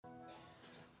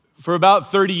For about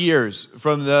 30 years,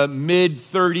 from the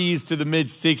mid-30s to the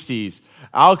mid-60s,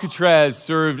 Alcatraz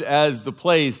served as the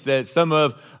place that some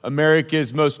of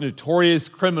America's most notorious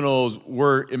criminals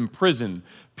were imprisoned.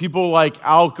 People like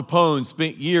Al Capone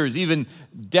spent years, even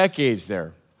decades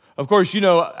there. Of course, you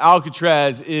know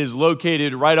Alcatraz is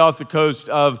located right off the coast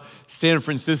of San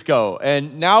Francisco,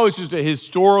 and now it's just a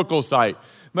historical site.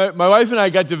 My wife and I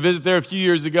got to visit there a few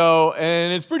years ago,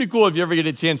 and it's pretty cool if you ever get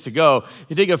a chance to go.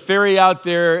 You take a ferry out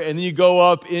there, and then you go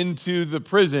up into the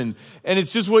prison, and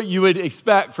it's just what you would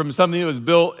expect from something that was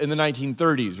built in the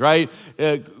 1930s, right?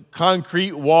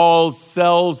 Concrete walls,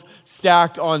 cells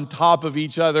stacked on top of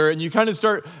each other, and you kind of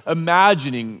start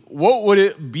imagining, what would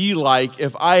it be like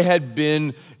if I had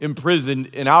been imprisoned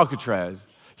in Alcatraz?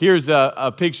 Here's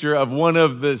a picture of one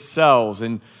of the cells,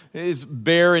 and it's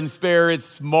bare and spare, it's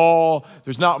small,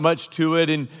 there's not much to it.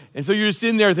 And so you're just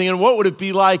in there thinking, what would it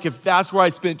be like if that's where I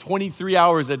spent 23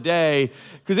 hours a day?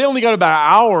 Because they only got about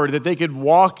an hour that they could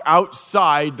walk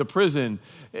outside the prison.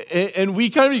 And we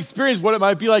kind of experienced what it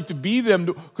might be like to be them,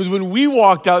 because when we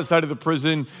walked outside of the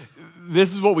prison,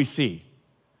 this is what we see.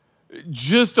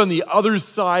 Just on the other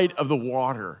side of the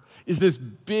water is this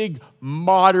big,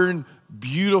 modern,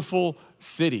 beautiful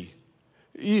city.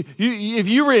 If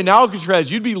you were in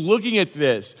Alcatraz, you'd be looking at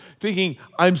this thinking,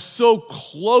 I'm so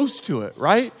close to it,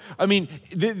 right? I mean,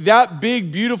 that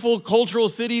big, beautiful cultural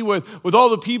city with all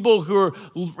the people who are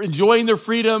enjoying their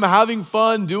freedom, having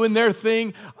fun, doing their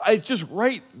thing, it's just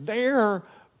right there,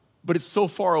 but it's so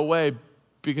far away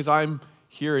because I'm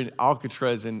here in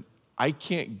Alcatraz and I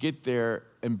can't get there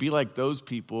and be like those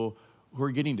people who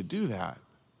are getting to do that.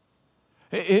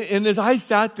 And as I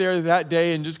sat there that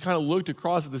day and just kind of looked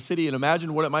across at the city and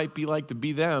imagined what it might be like to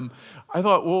be them, I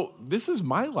thought, well, this is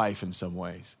my life in some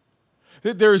ways.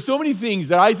 There are so many things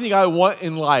that I think I want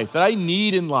in life, that I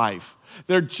need in life,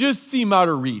 that just seem out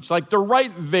of reach. Like they're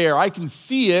right there. I can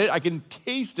see it, I can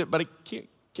taste it, but I can't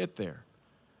get there.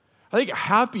 I think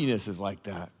happiness is like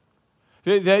that.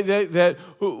 That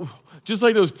just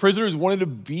like those prisoners wanted to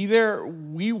be there,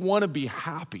 we want to be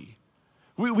happy.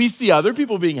 We see other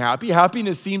people being happy.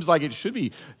 Happiness seems like it should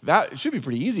be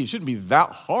pretty easy. It shouldn't be that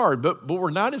hard, but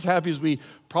we're not as happy as we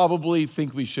probably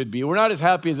think we should be. We're not as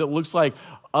happy as it looks like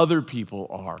other people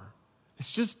are.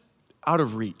 It's just out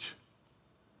of reach.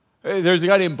 There's a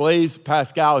guy named Blaise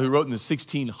Pascal who wrote in the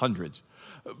 1600s.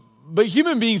 But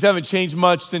human beings haven't changed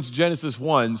much since Genesis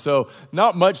 1, so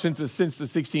not much since the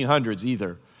 1600s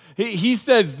either. He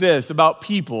says this about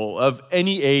people of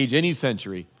any age, any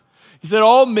century. He said,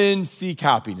 all men seek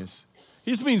happiness.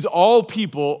 This means all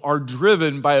people are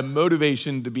driven by a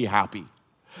motivation to be happy.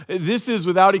 This is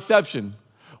without exception.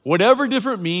 Whatever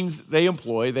different means they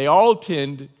employ, they all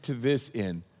tend to this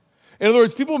end. In other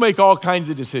words, people make all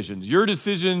kinds of decisions. Your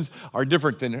decisions are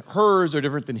different than hers or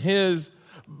different than his,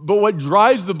 but what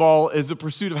drives them all is the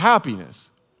pursuit of happiness.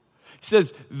 He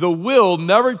says, the will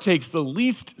never takes the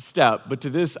least step but to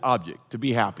this object, to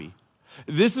be happy.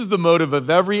 This is the motive of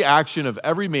every action of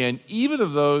every man, even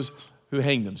of those who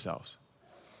hang themselves.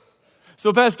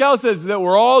 So Pascal says that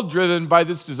we're all driven by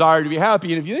this desire to be happy.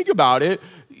 And if you think about it,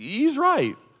 he's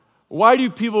right. Why do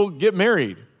people get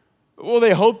married? Well,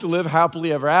 they hope to live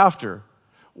happily ever after.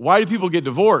 Why do people get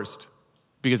divorced?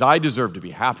 Because I deserve to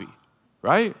be happy,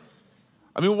 right?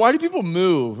 I mean, why do people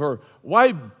move? Or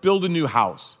why build a new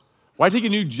house? Why take a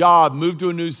new job, move to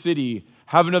a new city,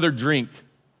 have another drink?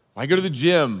 Why go to the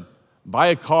gym? Buy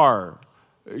a car,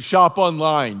 shop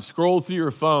online, scroll through your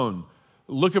phone,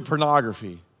 look at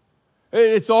pornography.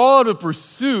 It's all out of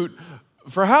pursuit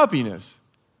for happiness.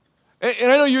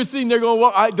 And I know you're sitting there going,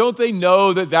 well, don't they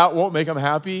know that won't make them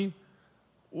happy?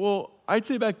 Well, I'd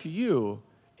say back to you,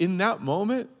 in that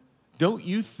moment, don't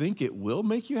you think it will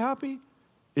make you happy?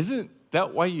 Isn't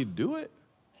that why you do it?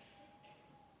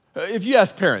 If you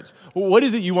ask parents, well, what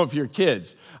is it you want for your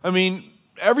kids? I mean,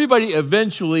 everybody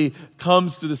eventually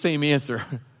comes to the same answer.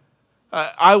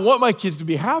 I want my kids to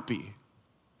be happy.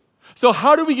 So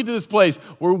how do we get to this place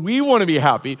where we want to be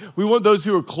happy? We want those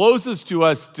who are closest to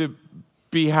us to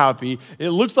be happy. It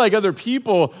looks like other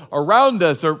people around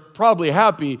us are probably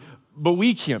happy, but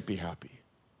we can't be happy.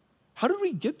 How did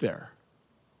we get there?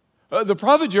 The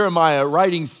prophet Jeremiah,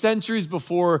 writing centuries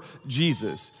before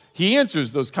Jesus, he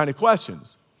answers those kind of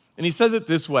questions. And he says it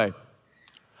this way.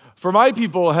 For my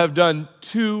people have done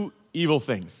two evil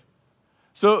things.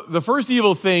 So the first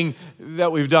evil thing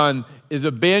that we've done is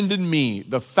abandon me,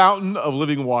 the fountain of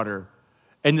living water.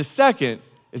 And the second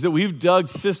is that we've dug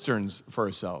cisterns for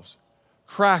ourselves,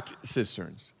 cracked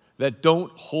cisterns that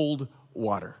don't hold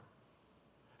water.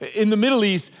 In the Middle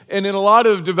East and in a lot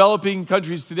of developing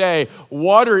countries today,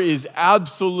 water is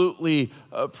absolutely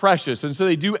precious. And so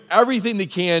they do everything they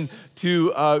can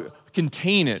to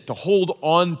contain it, to hold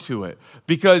on to it,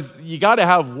 because you got to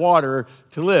have water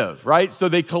to live, right? So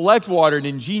they collect water in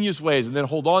ingenious ways and then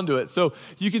hold on to it. So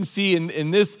you can see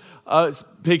in this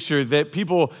picture that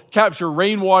people capture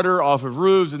rainwater off of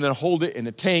roofs and then hold it in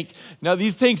a tank. Now,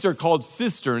 these tanks are called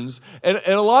cisterns, and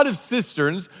a lot of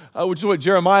cisterns, which is what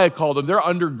Jeremiah called them, they're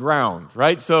underground,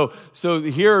 right? So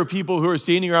here are people who are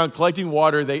standing around collecting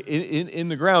water in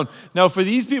the ground. Now, for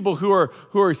these people who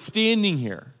are standing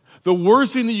here, the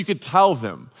worst thing that you could tell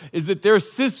them is that their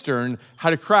cistern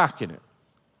had a crack in it.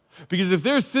 Because if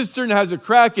their cistern has a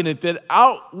crack in it, that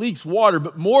out leaks water,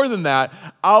 but more than that,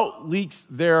 out leaks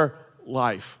their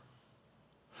life.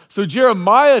 So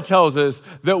Jeremiah tells us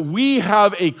that we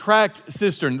have a cracked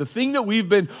cistern. The thing that we've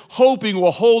been hoping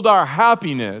will hold our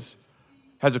happiness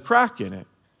has a crack in it.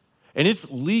 And it's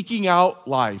leaking out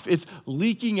life. It's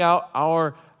leaking out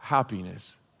our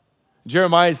happiness.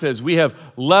 Jeremiah says, we have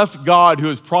left God who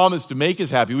has promised to make us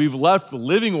happy. We've left the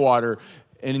living water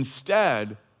and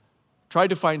instead tried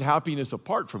to find happiness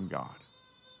apart from God.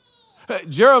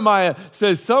 Jeremiah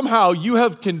says, somehow you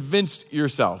have convinced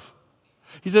yourself.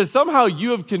 He says, somehow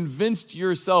you have convinced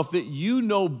yourself that you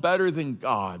know better than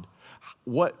God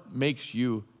what makes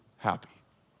you happy.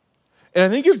 And I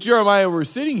think if Jeremiah were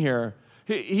sitting here,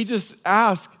 he just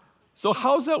asked, so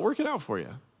how's that working out for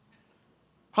you?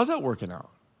 How's that working out?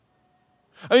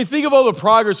 I mean, think of all the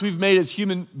progress we've made as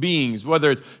human beings, whether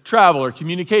it's travel or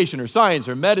communication or science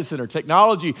or medicine or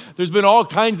technology. There's been all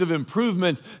kinds of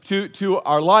improvements to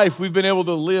our life. We've been able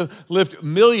to lift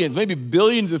millions, maybe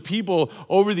billions of people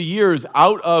over the years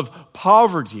out of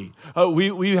poverty.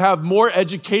 We have more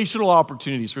educational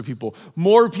opportunities for people.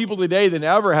 More people today than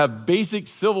ever have basic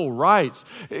civil rights.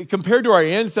 Compared to our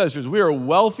ancestors, we are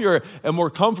wealthier and more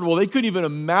comfortable. They couldn't even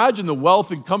imagine the wealth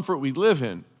and comfort we live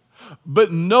in.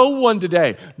 But no one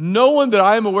today, no one that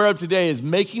I am aware of today is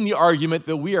making the argument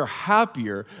that we are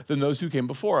happier than those who came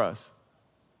before us.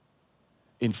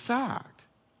 In fact,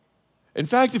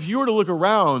 if you were to look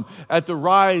around at the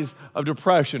rise of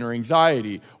depression or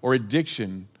anxiety or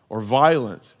addiction or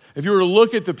violence, if you were to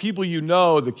look at the people you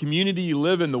know, the community you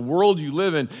live in, the world you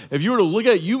live in, if you were to look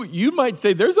at it, you might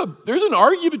say there's an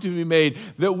argument to be made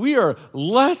that we are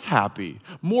less happy,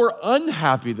 more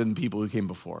unhappy than people who came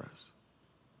before us.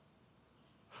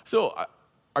 So,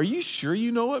 are you sure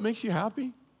you know what makes you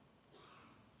happy?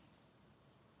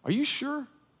 Are you sure?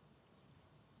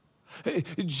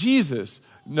 Jesus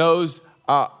knows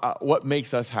what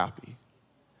makes us happy.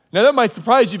 Now, that might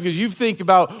surprise you because you think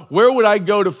about where would I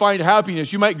go to find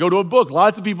happiness? You might go to a book.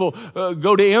 Lots of people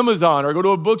go to Amazon or go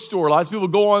to a bookstore. Lots of people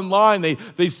go online.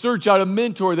 They search out a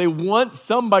mentor. They want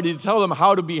somebody to tell them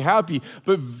how to be happy.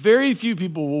 But very few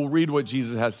people will read what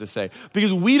Jesus has to say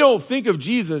because we don't think of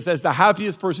Jesus as the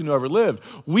happiest person who ever lived.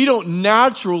 We don't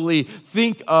naturally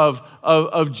think of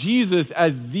Jesus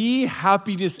as the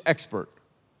happiness expert.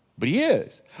 But he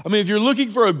is. I mean, if you're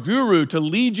looking for a guru to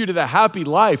lead you to the happy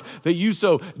life that you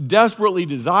so desperately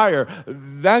desire,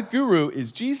 that guru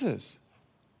is Jesus.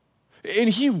 And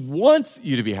he wants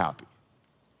you to be happy.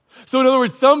 So in other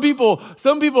words, some people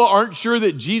aren't sure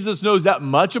that Jesus knows that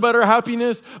much about our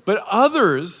happiness, but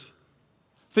others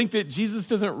think that Jesus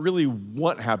doesn't really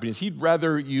want happiness. He'd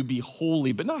rather you be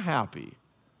holy, but not happy.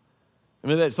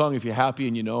 Remember that song, If You're Happy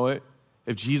and You Know It?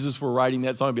 If Jesus were writing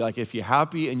that song, it'd be like, if you're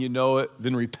happy and you know it,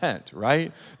 then repent,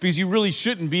 right? Because you really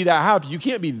shouldn't be that happy. You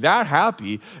can't be that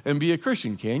happy and be a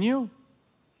Christian, can you?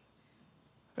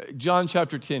 John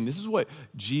chapter 10, this is what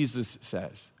Jesus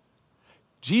says.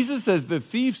 Jesus says the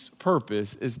thief's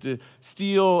purpose is to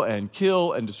steal and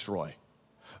kill and destroy.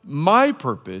 My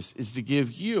purpose is to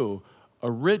give you a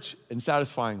rich and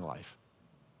satisfying life.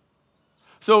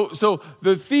 So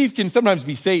the thief can sometimes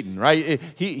be Satan, right?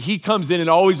 He comes in and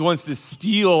always wants to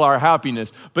steal our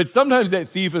happiness. But sometimes that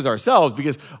thief is ourselves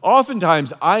because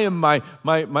oftentimes I am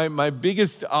my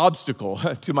biggest obstacle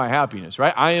to my happiness,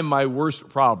 right? I am my worst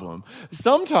problem.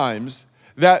 Sometimes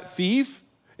that thief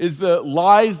is the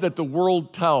lies that the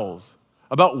world tells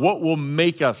about what will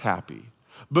make us happy.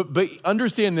 But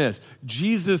understand this,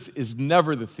 Jesus is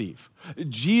never the thief.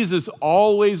 Jesus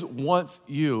always wants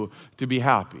you to be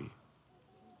happy.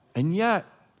 And yet,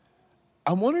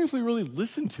 I'm wondering if we really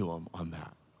listen to him on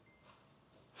that.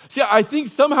 See, I think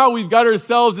somehow we've got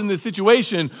ourselves in this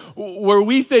situation where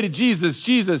we say to Jesus,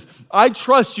 Jesus, I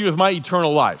trust you with my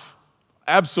eternal life.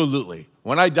 Absolutely.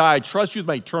 When I die, I trust you with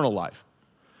my eternal life.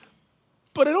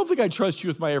 But I don't think I trust you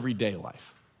with my everyday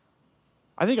life.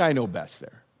 I think I know best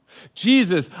there.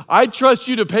 Jesus, I trust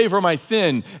you to pay for my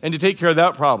sin and to take care of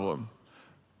that problem.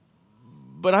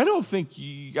 but I don't think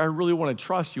I really want to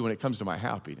trust you when it comes to my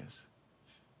happiness.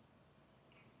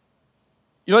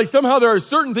 You know, like somehow there are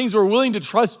certain things we're willing to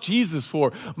trust Jesus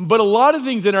for, but a lot of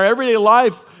things in our everyday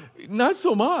life, not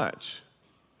so much.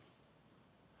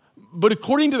 But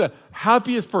according to the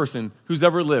happiest person who's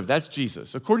ever lived, that's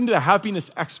Jesus. According to the happiness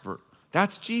expert,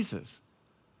 that's Jesus.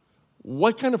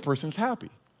 What kind of person is happy?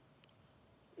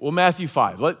 Well, Matthew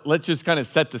 5, let's just kind of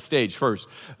set the stage first.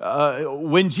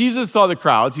 When Jesus saw the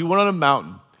crowds, he went on a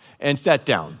mountain and sat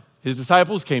down. His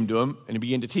disciples came to him and he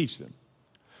began to teach them.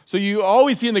 So you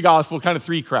always see in the gospel kind of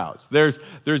three crowds. There's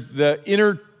the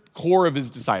inner core of his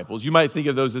disciples. You might think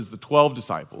of those as the 12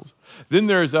 disciples. Then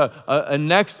there's a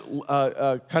next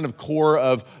kind of core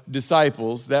of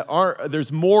disciples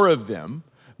there's more of them,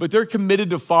 but they're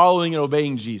committed to following and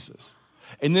obeying Jesus.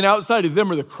 And then outside of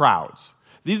them are the crowds.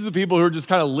 These are the people who are just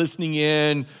kind of listening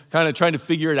in, kind of trying to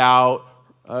figure it out,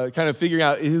 kind of figuring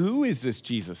out, who is this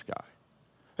Jesus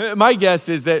guy? My guess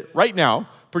is that right now,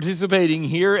 participating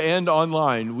here and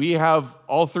online, we have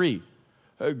all three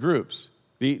groups.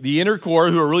 The inner core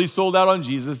who are really sold out on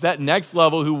Jesus, that next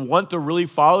level who want to really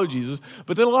follow Jesus,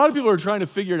 but then a lot of people are trying to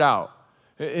figure it out.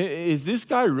 Is this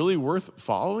guy really worth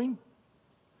following?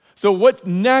 So what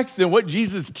next and what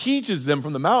Jesus teaches them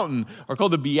from the mountain are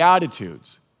called the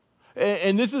Beatitudes.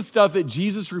 And this is stuff that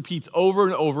Jesus repeats over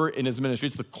and over in his ministry.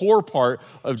 It's the core part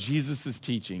of Jesus'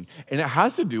 teaching, and it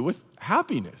has to do with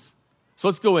happiness. So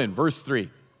let's go in, verse 3.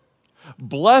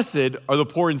 Blessed are the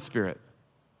poor in spirit.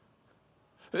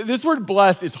 This word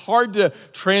blessed is hard to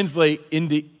translate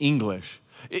into English.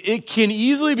 It can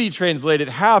easily be translated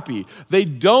happy. They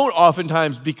don't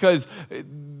oftentimes because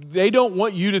they don't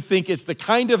want you to think it's the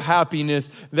kind of happiness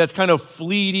that's kind of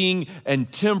fleeting and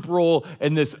temporal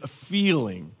and this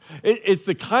feeling. It's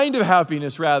the kind of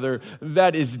happiness, rather,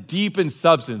 that is deep and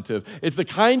substantive. It's the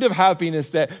kind of happiness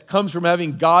that comes from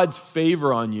having God's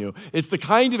favor on you. It's the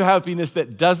kind of happiness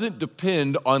that doesn't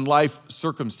depend on life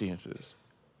circumstances.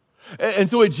 And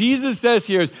so what Jesus says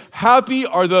here is, happy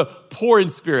are the poor in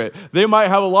spirit. They might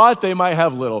have a lot, they might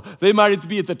have little. They might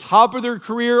be at the top of their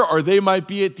career, or they might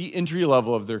be at the entry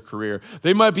level of their career.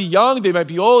 They might be young, they might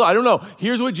be old, I don't know.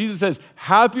 Here's what Jesus says,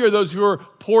 happy are those who are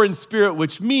poor in spirit,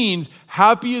 which means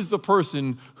happy is the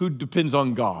person who depends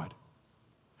on God.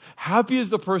 Happy is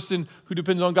the person who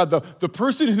depends on God. The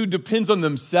person who depends on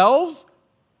themselves,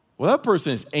 well, that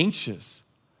person is anxious,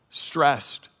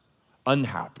 stressed,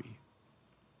 unhappy.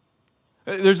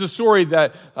 There's a story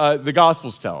that the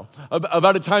Gospels tell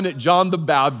about a time that John the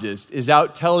Baptist is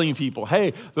out telling people,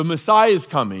 hey, the Messiah is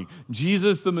coming.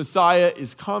 Jesus, the Messiah,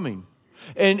 is coming.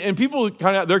 And people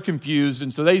they're confused,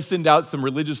 and so they send out some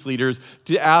religious leaders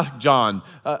to ask John,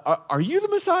 are you the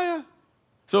Messiah?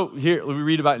 So here, we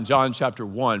read about in John chapter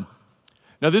 1.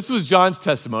 Now this was John's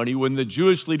testimony when the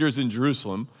Jewish leaders in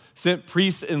Jerusalem sent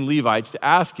priests and Levites to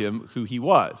ask him who he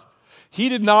was. He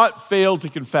did not fail to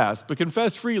confess, but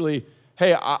confessed freely,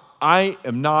 hey, I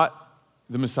am not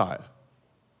the Messiah.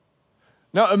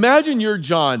 Now imagine you're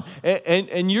John,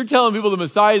 and you're telling people the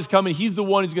Messiah is coming. He's the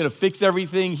one who's going to fix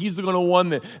everything. He's the one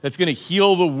that's going to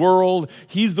heal the world.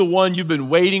 He's the one you've been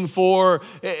waiting for.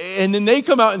 And then they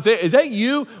come out and say, is that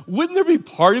you? Wouldn't there be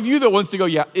part of you that wants to go,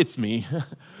 yeah, it's me?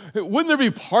 Wouldn't there be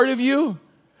part of you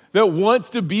that wants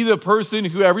to be the person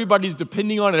who everybody's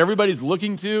depending on and everybody's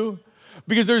looking to?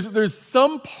 Because there's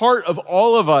some part of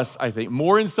all of us, I think,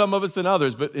 more in some of us than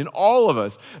others, but in all of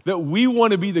us, that we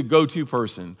want to be the go-to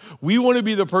person. We want to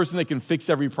be the person that can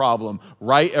fix every problem,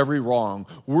 right every wrong.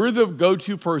 We're the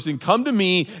go-to person. Come to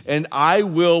me and I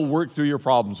will work through your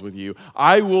problems with you.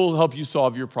 I will help you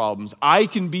solve your problems. I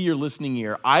can be your listening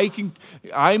ear.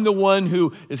 I'm the one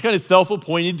who is kind of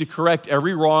self-appointed to correct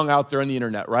every wrong out there on the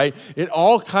internet, right? It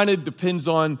all kind of depends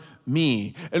on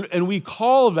me. And we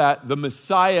call that the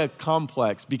Messiah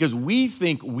complex because we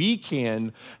think we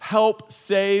can help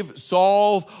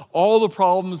solve all the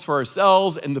problems for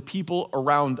ourselves and the people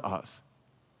around us.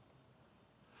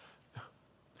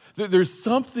 There's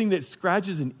something that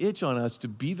scratches an itch on us to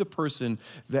be the person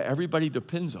that everybody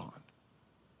depends on.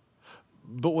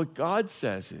 But what God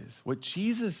says is, what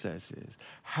Jesus says is,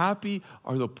 happy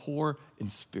are the poor in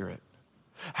spirit.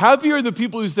 Happy are the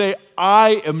people who say,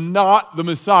 I am not the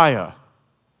Messiah.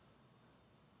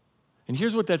 And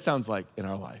here's what that sounds like in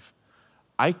our life.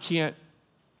 I can't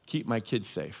keep my kids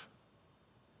safe.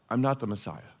 I'm not the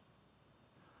Messiah.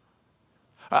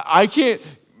 I can't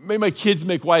make my kids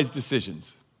make wise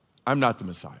decisions. I'm not the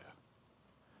Messiah.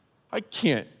 I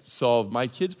can't solve my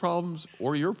kids' problems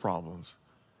or your problems.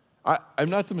 I'm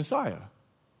not the Messiah.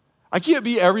 I can't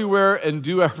be everywhere and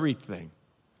do everything.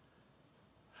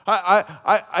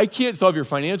 I can't solve your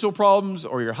financial problems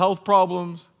or your health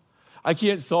problems. I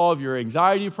can't solve your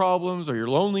anxiety problems or your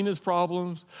loneliness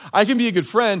problems. I can be a good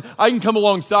friend. I can come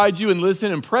alongside you and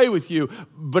listen and pray with you,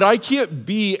 but I can't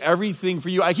be everything for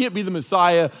you. I can't be the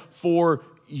Messiah for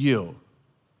you.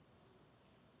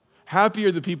 Happy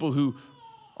are the people who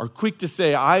are quick to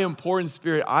say, I am poor in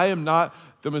spirit. I am not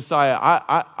the Messiah.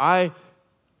 I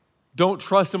don't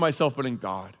trust in myself, but in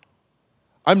God.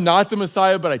 I'm not the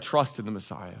Messiah, but I trust in the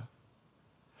Messiah.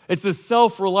 It's the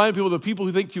self-reliant people, the people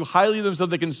who think too highly of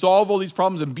themselves, that can solve all these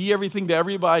problems and be everything to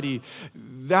everybody.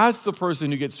 That's the person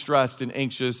who gets stressed and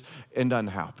anxious and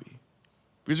unhappy.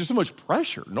 Because there's so much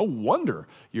pressure. No wonder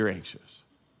you're anxious.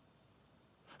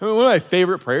 I mean, one of my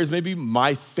favorite prayers, maybe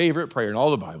my favorite prayer in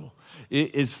all the Bible,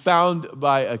 is found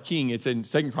by a king. It's in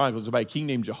 2 Chronicles, by a king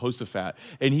named Jehoshaphat.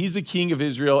 And he's the king of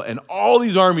Israel, and all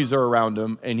these armies are around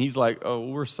him, and he's like, oh,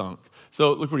 we're sunk.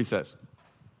 So look what he says.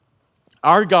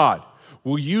 Our God,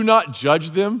 will you not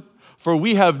judge them? For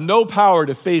we have no power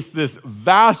to face this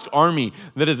vast army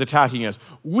that is attacking us.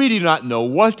 We do not know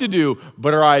what to do,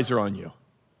 but our eyes are on you.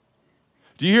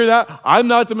 Do you hear that? I'm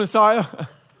not the Messiah.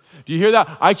 Do you hear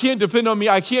that? I can't depend on me.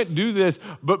 I can't do this,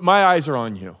 but my eyes are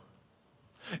on you.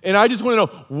 And I just want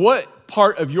to know, what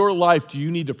part of your life do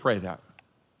you need to pray that?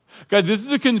 God, this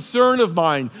is a concern of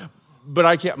mine, but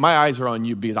I can't. My eyes are on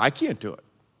you because I can't do it.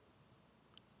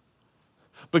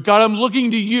 But God, I'm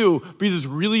looking to you because it's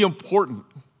really important.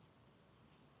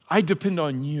 I depend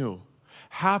on you.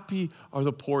 Happy are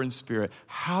the poor in spirit.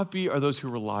 Happy are those who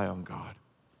rely on God.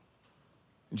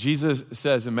 Jesus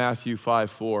says in Matthew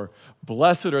 5:4,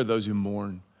 blessed are those who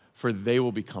mourn, for they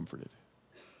will be comforted.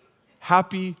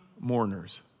 Happy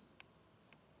mourners.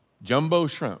 Jumbo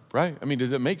shrimp, right? I mean,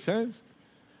 does it make sense?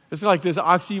 It's like this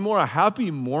oxymoron, happy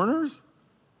mourners?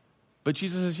 But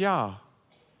Jesus says, yeah,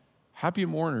 happy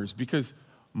mourners, because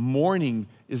mourning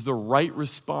is the right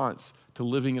response to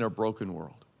living in a broken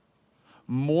world.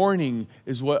 Mourning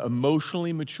is what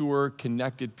emotionally mature,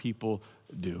 connected people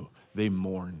do. They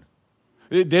mourn.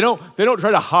 They don't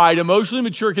try to hide. Emotionally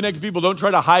mature, connected people don't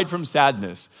try to hide from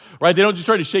sadness, right? They don't just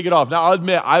try to shake it off. Now, I'll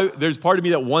admit, there's part of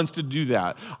me that wants to do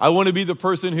that. I want to be the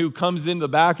person who comes in the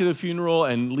back of the funeral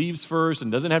and leaves first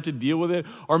and doesn't have to deal with it,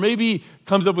 or maybe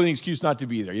comes up with an excuse not to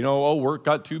be there. Work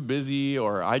got too busy,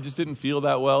 or I just didn't feel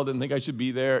that well, didn't think I should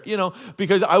be there,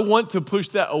 because I want to push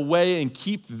that away and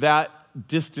keep that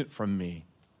distant from me,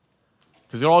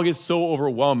 because it all gets so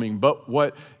overwhelming. But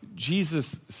what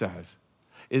Jesus says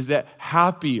is that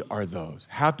happy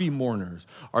mourners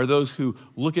are those who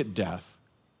look at death,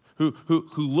 who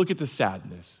look at the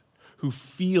sadness, who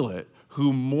feel it,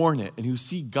 who mourn it, and who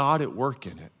see God at work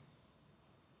in it.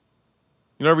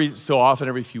 Every so often,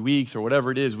 every few weeks or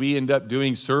whatever it is, we end up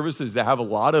doing services that have a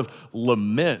lot of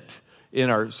lament in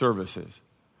our services.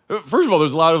 First of all,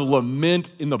 there's a lot of lament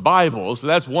in the Bible, so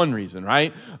that's one reason,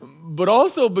 right? But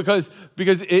also because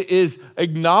it is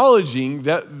acknowledging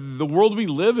that the world we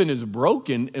live in is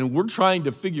broken and we're trying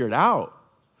to figure it out.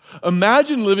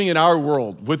 Imagine living in our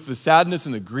world with the sadness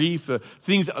and the grief, the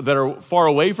things that are far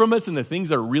away from us and the things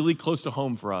that are really close to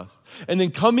home for us. And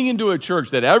then coming into a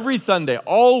church that every Sunday,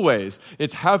 always,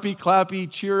 it's happy,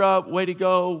 clappy, cheer up, way to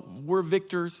go, we're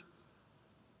victors.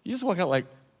 You just walk out like,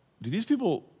 do these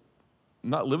people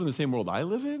not live in the same world I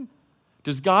live in?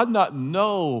 Does God not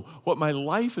know what my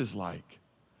life is like?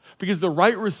 Because the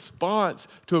right response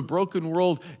to a broken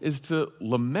world is to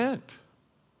lament.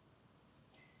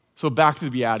 So back to the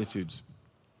Beatitudes.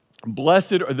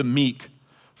 Blessed are the meek,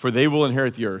 for they will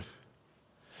inherit the earth.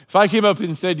 If I came up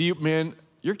and said to you, man,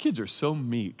 your kids are so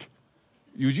meek,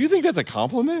 would you think that's a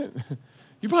compliment?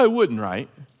 You probably wouldn't, right?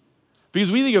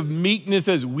 Because we think of meekness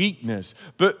as weakness,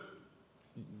 but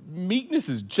meekness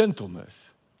is gentleness.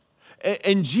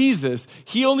 And Jesus,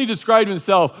 he only described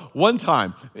himself one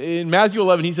time. In Matthew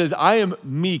 11, he says, I am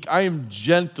meek, I am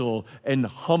gentle and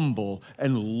humble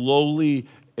and lowly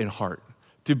in heart.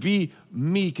 To be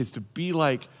meek is to be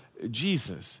like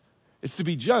Jesus. It's to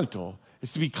be gentle.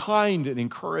 It's to be kind and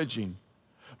encouraging.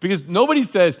 Because nobody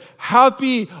says,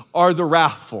 happy are the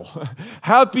wrathful.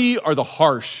 Happy are the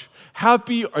harsh.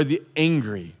 Happy are the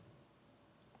angry.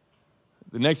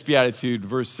 The next beatitude,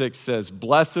 verse 6 says,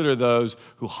 blessed are those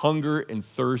who hunger and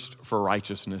thirst for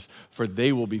righteousness, for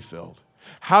they will be filled.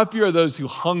 Happy are those who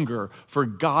hunger for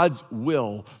God's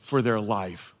will for their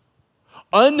life.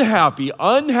 Unhappy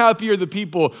are the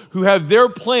people who have their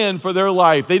plan for their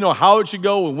life. They know how it should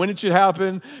go and when it should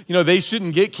happen. They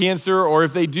shouldn't get cancer, or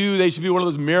if they do, they should be one of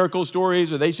those miracle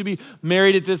stories, or they should be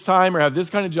married at this time, or have this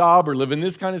kind of job, or live in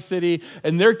this kind of city.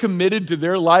 And they're committed to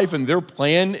their life and their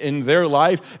plan in their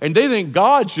life, and they think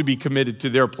God should be committed to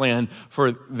their plan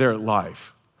for their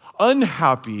life.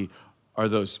 Unhappy are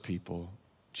those people.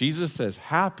 Jesus says,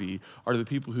 happy are the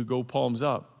people who go palms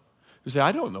up, who say,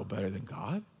 I don't know better than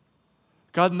God.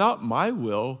 God, not my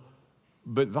will,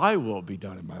 but thy will be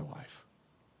done in my life.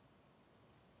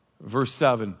 Verse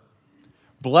 7,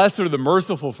 blessed are the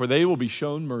merciful, for they will be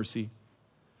shown mercy.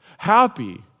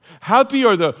 Happy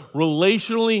are the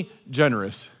relationally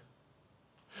generous.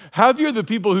 Happy are the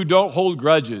people who don't hold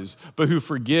grudges, but who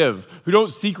forgive, who don't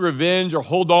seek revenge or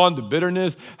hold on to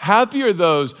bitterness. Happy are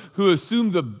those who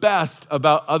assume the best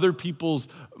about other people's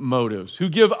motives, who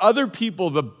give other people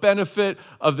the benefit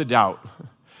of the doubt.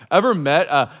 Ever met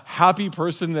a happy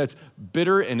person that's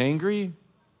bitter and angry?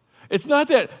 It's not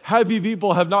that happy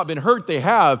people have not been hurt, they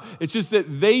have. It's just that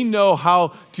they know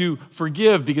how to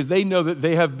forgive because they know that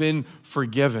they have been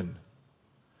forgiven.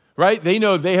 Right? They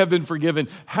know they have been forgiven.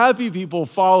 Happy people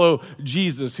follow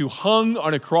Jesus, who hung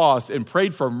on a cross and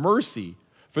prayed for mercy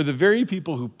for the very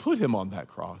people who put him on that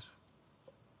cross.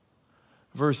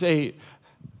 Verse 8,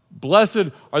 blessed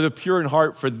are the pure in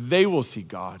heart, for they will see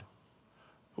God.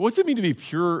 What's it mean to be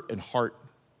pure in heart?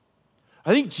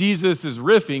 I think Jesus is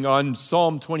riffing on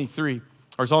Psalm 23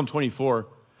 or Psalm 24.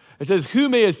 It says, who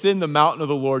may ascend the mountain of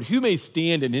the Lord? Who may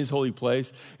stand in his holy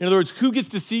place? In other words, who gets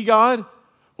to see God?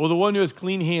 Well, the one who has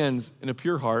clean hands and a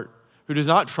pure heart, who does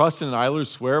not trust in an idol or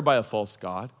swear by a false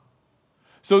god.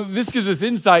 So this gives us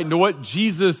insight into what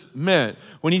Jesus meant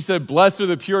when he said, blessed are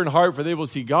the pure in heart, for they will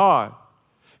see God.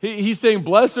 He's saying,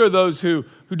 blessed are those who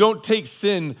don't take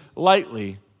sin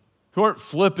lightly, who aren't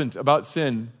flippant about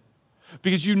sin,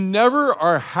 because you never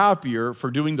are happier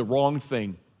for doing the wrong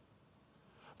thing.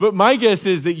 But my guess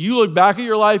is that you look back at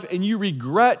your life and you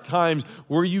regret times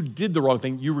where you did the wrong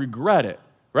thing. You regret it.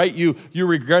 Right? You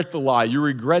regret the lie. You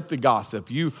regret the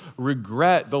gossip. You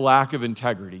regret the lack of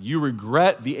integrity. You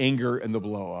regret the anger and the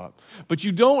blow up. But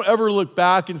you don't ever look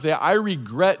back and say, I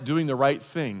regret doing the right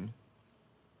thing.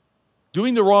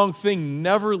 Doing the wrong thing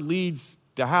never leads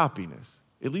to happiness.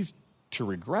 It leads to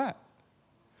regret.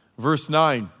 Verse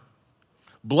 9,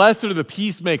 blessed are the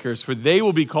peacemakers, for they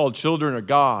will be called children of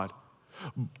God.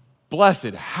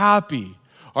 Blessed, happy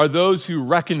are those who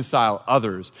reconcile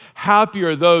others. Happy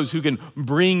are those who can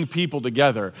bring people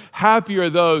together. Happy are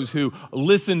those who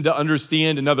listen to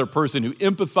understand another person, who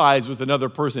empathize with another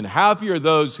person. Happy are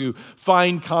those who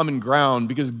find common ground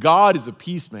because God is a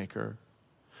peacemaker.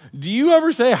 Do you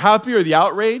ever say happy are the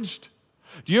outraged?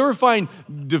 Do you ever find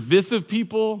divisive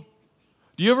people?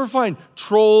 Do you ever find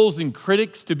trolls and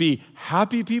critics to be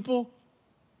happy people?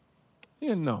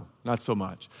 Yeah, no, not so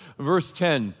much. Verse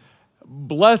 10,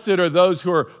 blessed are those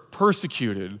who are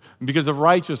persecuted because of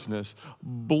righteousness.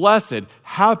 Blessed,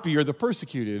 happy are the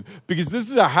persecuted, because this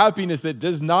is a happiness that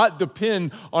does not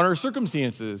depend on our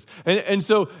circumstances. And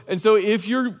so if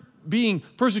you're being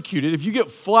persecuted, if you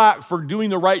get flack for doing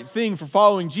the right thing, for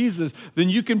following Jesus, then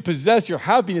you can possess your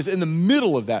happiness in the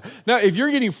middle of that. Now, if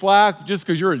you're getting flack just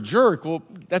because you're a jerk, well,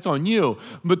 that's on you.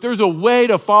 But there's a way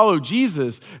to follow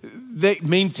Jesus that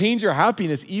maintains your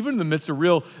happiness even in the midst of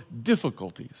real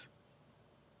difficulties.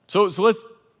 So let's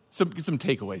get some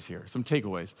takeaways here, some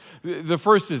takeaways. The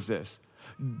first is this.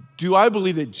 Do I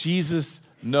believe that Jesus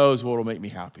knows what will make me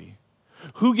happy?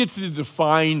 Who gets to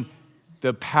define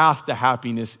the path to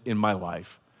happiness in my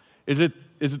life? Is it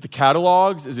the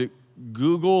catalogs? Is it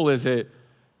Google? Is it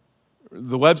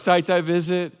the websites I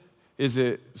visit? Is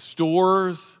it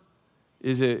stores?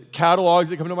 Is it catalogs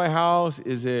that come to my house?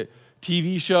 Is it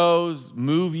TV shows,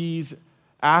 movies,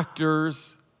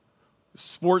 actors,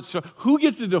 sports? Who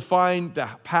gets to define the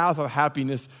path of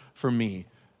happiness for me?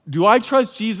 Do I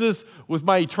trust Jesus with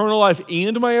my eternal life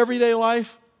and my everyday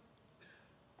life?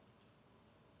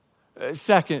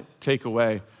 Second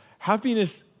takeaway,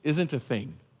 happiness isn't a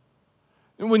thing.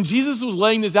 And when Jesus was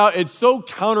laying this out, it's so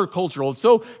countercultural, it's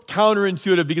so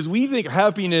counterintuitive, because we think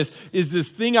happiness is this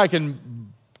thing I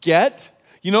can get,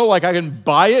 like I can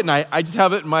buy it and I just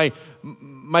have it in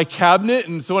my cabinet,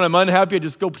 and so when I'm unhappy, I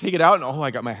just go take it out and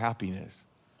I got my happiness.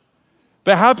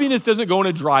 But happiness doesn't go in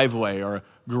a driveway or a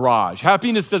garage.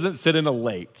 Happiness doesn't sit in a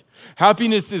lake.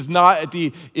 Happiness is not at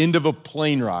the end of a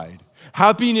plane ride.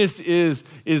 Happiness is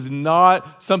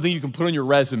not something you can put on your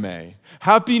resume.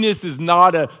 Happiness is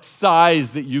not a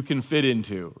size that you can fit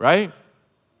into, right?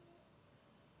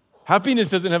 Happiness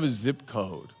doesn't have a zip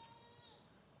code.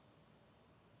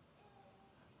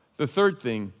 The third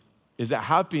thing is that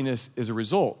happiness is a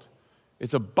result.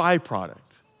 It's a byproduct.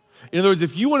 In other words,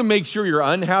 if you want to make sure you're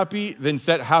unhappy, then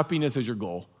set happiness as your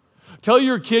goal. Tell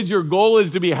your kids your goal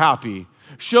is to be happy.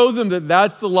 Show them that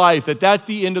that's the life, that that's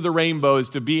the end of the rainbow, is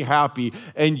to be happy,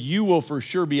 and you will for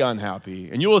sure be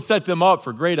unhappy, and you will set them up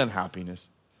for great unhappiness.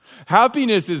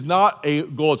 Happiness is not a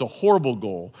goal, it's a horrible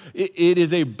goal. It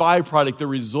is a byproduct, the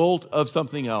result of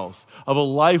something else, of a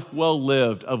life well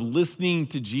lived, of listening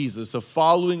to Jesus, of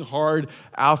following hard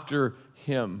after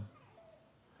him.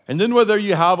 And then whether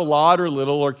you have a lot or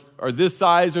little, or this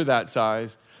size or that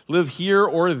size, live here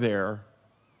or there,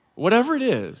 whatever it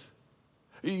is,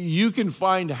 you can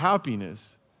find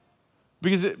happiness.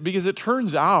 Because it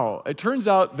turns out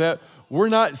that we're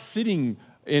not sitting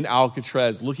in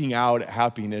Alcatraz looking out at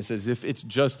happiness as if it's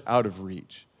just out of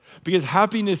reach. Because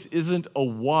happiness isn't a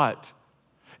what,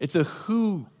 it's a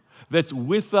who that's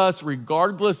with us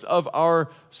regardless of our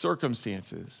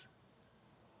circumstances.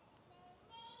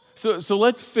 So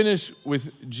let's finish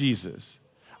with Jesus.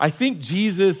 I think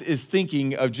Jesus is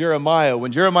thinking of Jeremiah.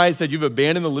 When Jeremiah said, you've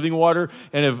abandoned the living water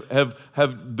and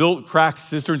have built cracked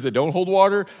cisterns that don't hold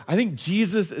water, I think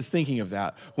Jesus is thinking of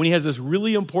that when he has this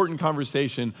really important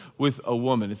conversation with a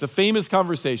woman. It's a famous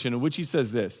conversation in which he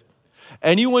says this: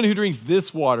 anyone who drinks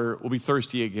this water will be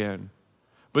thirsty again,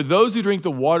 but those who drink the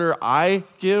water I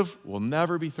give will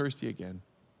never be thirsty again.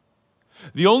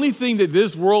 The only thing that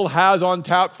this world has on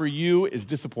tap for you is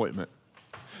disappointment.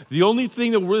 The only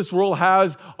thing that this world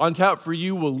has on tap for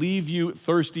you will leave you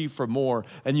thirsty for more,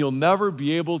 and you'll never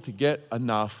be able to get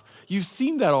enough. You've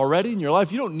seen that already in your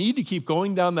life. You don't need to keep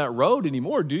going down that road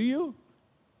anymore, do you?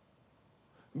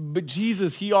 But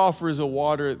Jesus, he offers a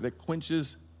water that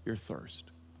quenches your thirst.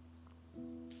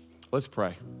 Let's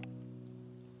pray.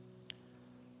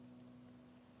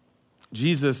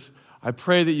 Jesus, I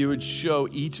pray that you would show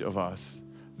each of us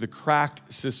the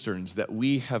cracked cisterns that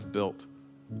we have built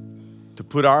to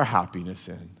put our happiness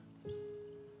in.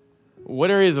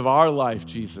 What areas of our life,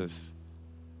 Jesus,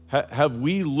 have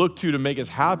we looked to make us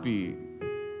happy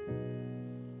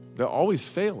that always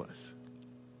fail us?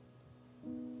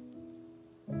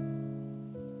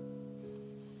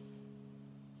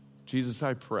 Jesus,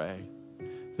 I pray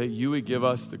that you would give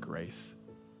us the grace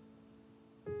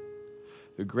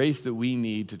that we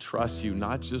need to trust you,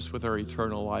 not just with our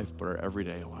eternal life, but our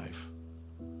everyday life.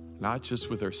 Not just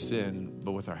with our sin,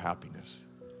 but with our happiness.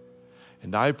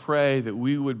 And I pray that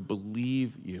we would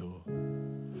believe you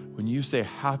when you say,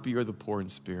 happy are the poor in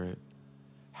spirit,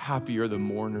 happy are the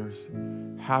mourners,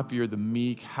 happy are the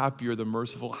meek, happy are the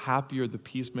merciful, happy are the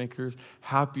peacemakers,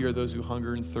 happy are those who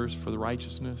hunger and thirst for the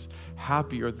righteousness,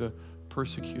 happy are the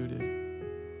persecuted.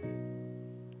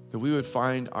 That we would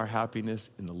find our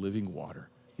happiness in the living water,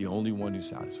 the only one who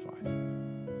satisfies.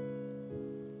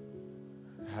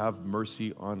 Have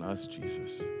mercy on us,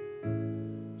 Jesus.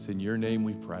 It's in your name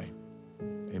we pray.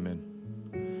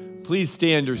 Amen. Please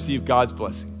stand to receive God's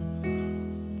blessing.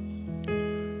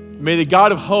 May the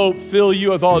God of hope fill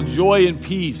you with all joy and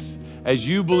peace as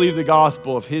you believe the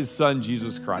gospel of his Son,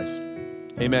 Jesus Christ.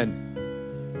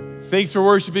 Amen. Thanks for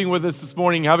worshiping with us this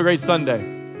morning. Have a great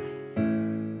Sunday.